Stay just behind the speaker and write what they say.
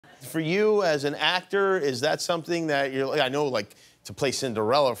for you as an actor, is that something that you're like, I know like to play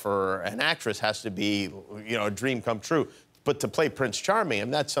Cinderella for an actress has to be, you know, a dream come true. But to play Prince Charming, I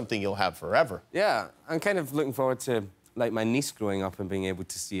mean, that's something you'll have forever. Yeah, I'm kind of looking forward to, like, my niece growing up and being able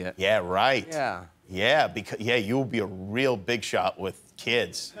to see it. Yeah, right. Yeah. Yeah, because, yeah, you'll be a real big shot with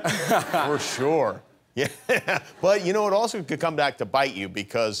kids, for sure. Yeah, but, you know, it also could come back to bite you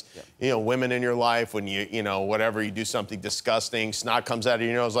because, you know, women in your life, when you know, whatever, you do something disgusting, snot comes out of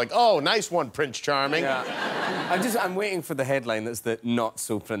your nose, like, oh, nice one, Prince Charming. Yeah. I'm waiting for the headline that's the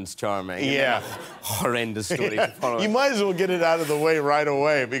not-so-Prince Charming. Yeah. Horrendous story to follow. You might as well get it out of the way right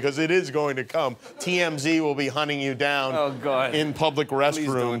away because it is going to come. TMZ will be hunting you down in public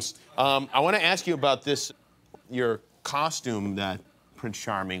restrooms. I want to ask you about this, your costume that Prince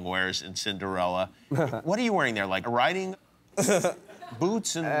Charming wears in Cinderella. What are you wearing there? Like riding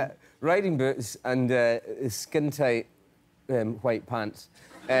boots and... riding boots and skin-tight white pants.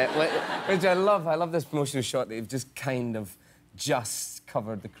 Which I love. I love this promotional shot that they've just just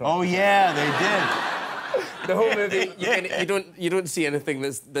covered the crotch. Oh, yeah, they did. The whole movie, you don't see anything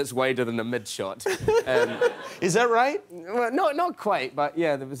that's wider than a mid-shot. Is that right? Well, not quite, but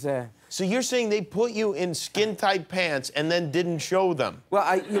yeah, there was a... So you're saying they put you in skin-tight pants and then didn't show them?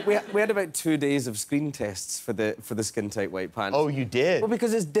 Well, we had about 2 days of screen tests for the skin-tight white pants. Oh, you did? Well,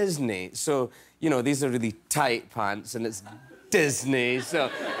 because it's Disney, so, you know, these are really tight pants, and it's Disney, so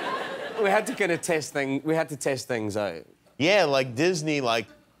we had to kind of test things out. Yeah, like Disney, like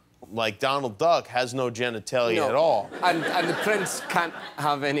Donald Duck has no genitalia at all. And the prince can't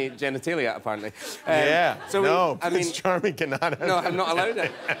have any genitalia, apparently. So Prince Charming cannot have No, I'm not allowed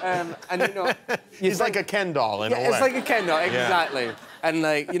it. And, you know... He's like a Ken doll, in a way. It's like a Ken doll, exactly. Yeah. And,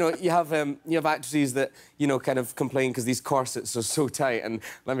 like, you know, you have actresses that, you know, kind of complain because these corsets are so tight, and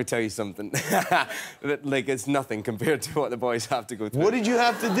let me tell you something. That, like, it's nothing compared to what the boys have to go through. What did you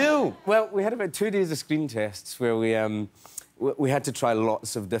have to do? Well, we had about 2 days of screen tests where we had to try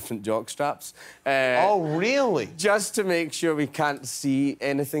lots of different jock straps. Oh, really? Just to make sure we can't see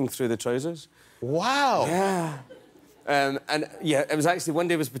anything through the trousers. Wow. Yeah. And, yeah, it was actually... One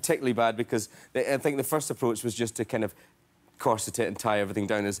day was particularly bad because I think the first approach was just to kind of corset it and tie everything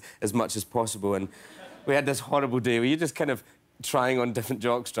down as much as possible. And we had this horrible day where you're just kind of trying on different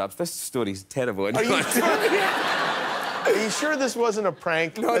jock straps. This story's terrible. Are you sure this wasn't a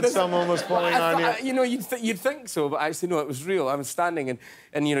prank that someone was pulling on you? You know, you'd think so, but actually, no, it was real. I was standing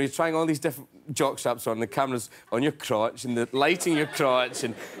and you know, you're trying all these different jock straps on, the camera's on your crotch and the lighting your crotch,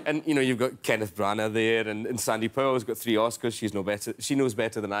 and you know, you've got Kenneth Branagh there, and Sandy Powell's got 3 Oscars. She knows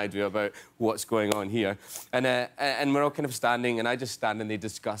better than I do about what's going on here. And we're all kind of standing, and I just stand and they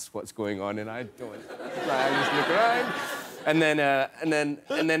discuss what's going on, and I don't. I just look around. And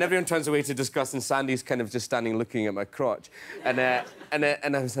then everyone turns away to discuss, and Sandy's kind of just standing looking at my crotch. And I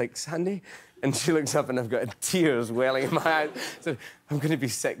was like, Sandy? And she looks up, and I've got tears welling in my eyes. I said, I'm going to be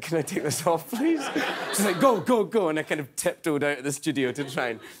sick. Can I take this off, please? She's like, go, go, go. And I kind of tiptoed out of the studio to try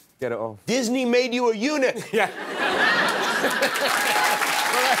and get it off. Disney made you a eunuch. Yeah.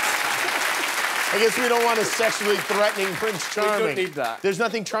 I guess we don't want a sexually threatening Prince Charming. We don't need that. There's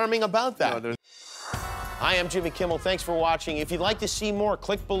nothing charming about that. No, Hi, I'm Jimmy Kimmel. Thanks for watching. If you'd like to see more,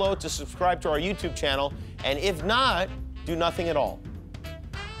 click below to subscribe to our YouTube channel. And if not, do nothing at all.